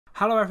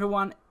Hello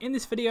everyone, in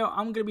this video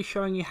I'm going to be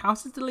showing you how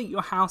to delete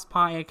your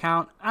Houseparty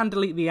account and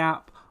delete the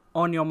app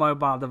on your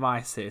mobile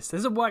devices.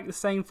 Does it work the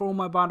same for all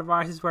mobile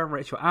devices, whether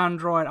it's your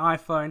Android,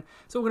 iPhone?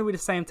 It's all going to be the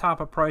same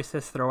type of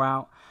process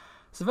throughout.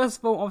 So first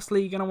of all,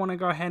 obviously you're going to want to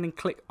go ahead and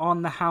click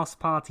on the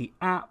Houseparty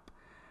app.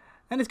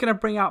 Then it's going to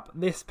bring up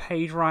this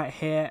page right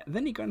here.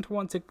 Then you're going to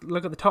want to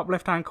look at the top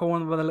left hand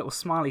corner where the little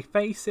smiley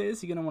face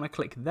is. You're going to want to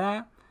click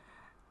there.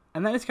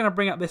 And then it's going to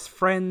bring up this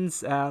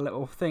friends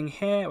little thing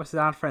here, which is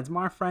add friends,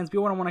 my friends. But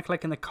you want to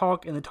click in the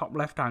cog in the top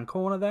left hand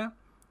corner there.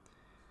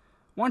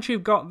 Once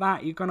you've got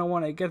that, you're going to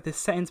want to get this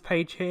settings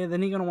page here.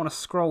 Then you're going to want to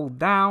scroll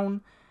down.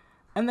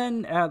 And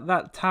then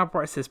that tab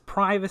where it says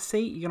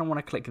privacy, you're going to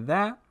want to click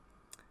there.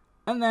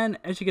 And then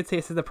as you can see,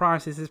 it says the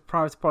privacy, it says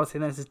privacy policy,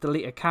 and then it says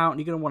delete account.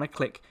 You're going to want to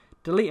click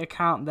delete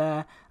account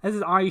there. This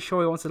is, are you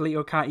sure you want to delete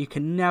your account? You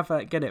can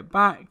never get it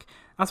back.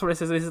 That's what it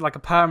says. This is like a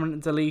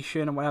permanent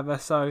deletion or whatever.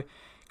 So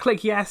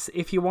click yes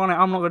if you want it.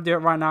 I'm not going to do it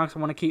right now because I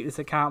want to keep this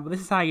account, but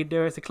this is how you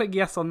do it. So click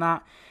yes on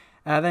that.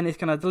 Then it's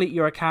going to delete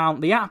your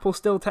account. The app will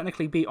still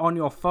technically be on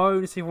your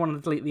phone. So if you want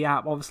to delete the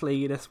app, obviously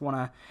you just want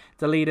to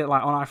delete it.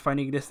 Like on iPhone,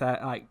 you can just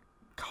like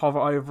hover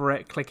over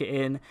it, click it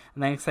in,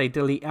 and then say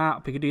delete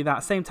app. You can do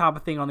that. Same type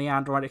of thing on the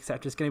Android,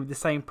 etc. It's going to be the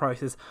same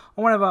process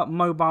on whatever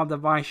mobile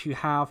device you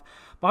have.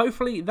 But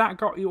hopefully that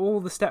got you all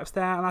the steps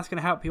there, and that's going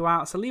to help you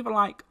out. So leave a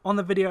like on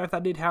the video if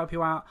that did help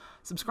you out.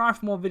 Subscribe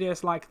for more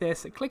videos like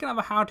this. Click on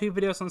other how-to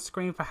videos on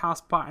screen for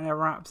Houseparty and other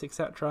apps,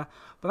 etc.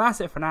 But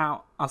that's it for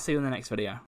now. I'll see you in the next video.